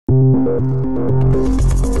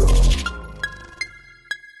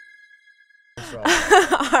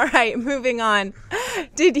All right, moving on.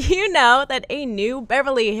 Did you know that a new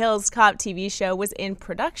Beverly Hills Cop TV show was in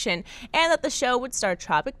production and that the show would star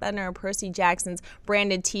Tropic Thunder Percy Jackson's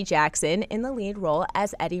Brandon T. Jackson in the lead role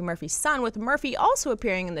as Eddie Murphy's son, with Murphy also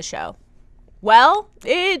appearing in the show? Well,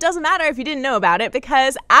 it doesn't matter if you didn't know about it,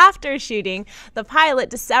 because after shooting the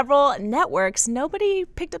pilot to several networks, nobody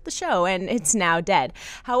picked up the show and it's now dead.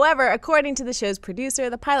 However, according to the show's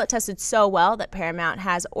producer, the pilot tested so well that Paramount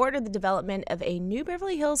has ordered the development of a new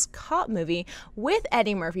Beverly Hills Cop movie with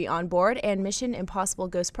Eddie Murphy on board and Mission Impossible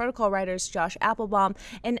Ghost Protocol writers Josh Appelbaum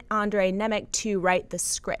and Andre Nemec to write the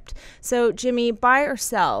script. So, Jimmy, buy or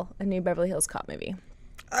sell a new Beverly Hills Cop movie?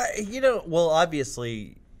 Well,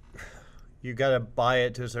 obviously, you got to buy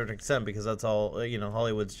it to a certain extent because that's all,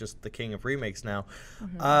 Hollywood's just the king of remakes now.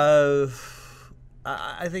 I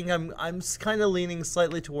think I'm kind of leaning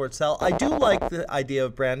slightly towards sell. I do like the idea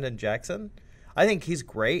of Brandon Jackson. I think he's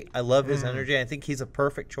great. I love his energy. I think he's a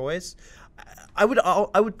perfect choice. I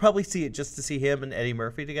would probably see it just to see him and Eddie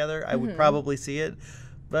Murphy together. I would probably see it,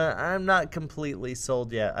 but I'm not completely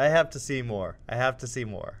sold yet. I have to see more.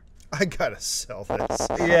 I gotta sell this.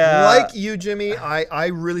 Yeah. Like you, Jimmy, I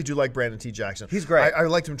really do like Brandon T. Jackson. He's great. I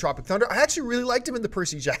liked him in Tropic Thunder. I actually really liked him in the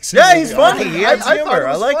Percy Jackson Yeah, movie. he's funny. He has humor.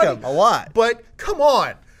 I like funny. him a lot. But come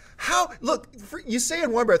on. You say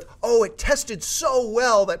in one breath, oh, it tested so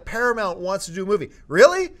well that Paramount wants to do a movie.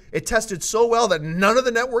 Really? It tested so well that none of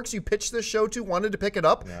the networks you pitched this show to wanted to pick it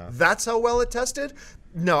up? Yeah. That's how well it tested?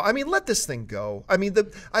 No, I mean, let this thing go. I mean,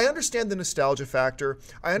 I understand the nostalgia factor.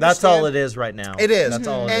 That's all it is right now. It is. That's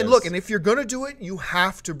all it is. And look, and if you're going to do it, you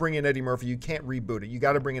have to bring in Eddie Murphy. You can't reboot it. You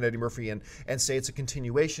got to bring in Eddie Murphy and say it's a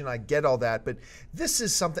continuation. I get all that. But this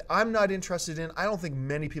is something I'm not interested in. I don't think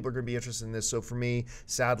many people are going to be interested in this. So for me,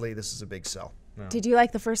 sadly, this is a big sell. No. Did you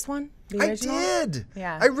like the first one? The original? I did.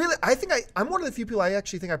 Yeah. I'm one of the few people I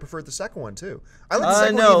actually think I preferred the second one too. I like the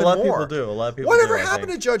second one even more. A lot of people do. Whatever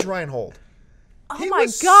happened to Judge Reinhold? Oh my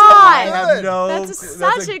God! That's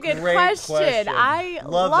such a good question. I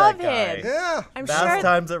love him. Yeah. I'm Fast sure.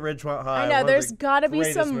 Times at Ridgemont High. I know there's got to be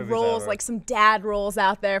some roles, like some dad roles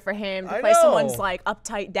out there for him to play someone's like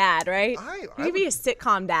uptight dad, right? He could be a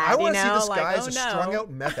sitcom dad. I want to see this like, guy as a strung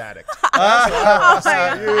out meth addict.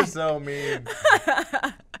 You're so mean.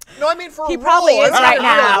 No, I mean for he probably is right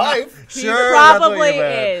now. He probably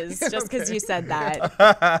is, just because you said that.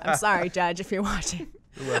 I'm sorry, Judge, if you're watching.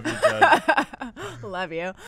 Love you, Judge. Love you.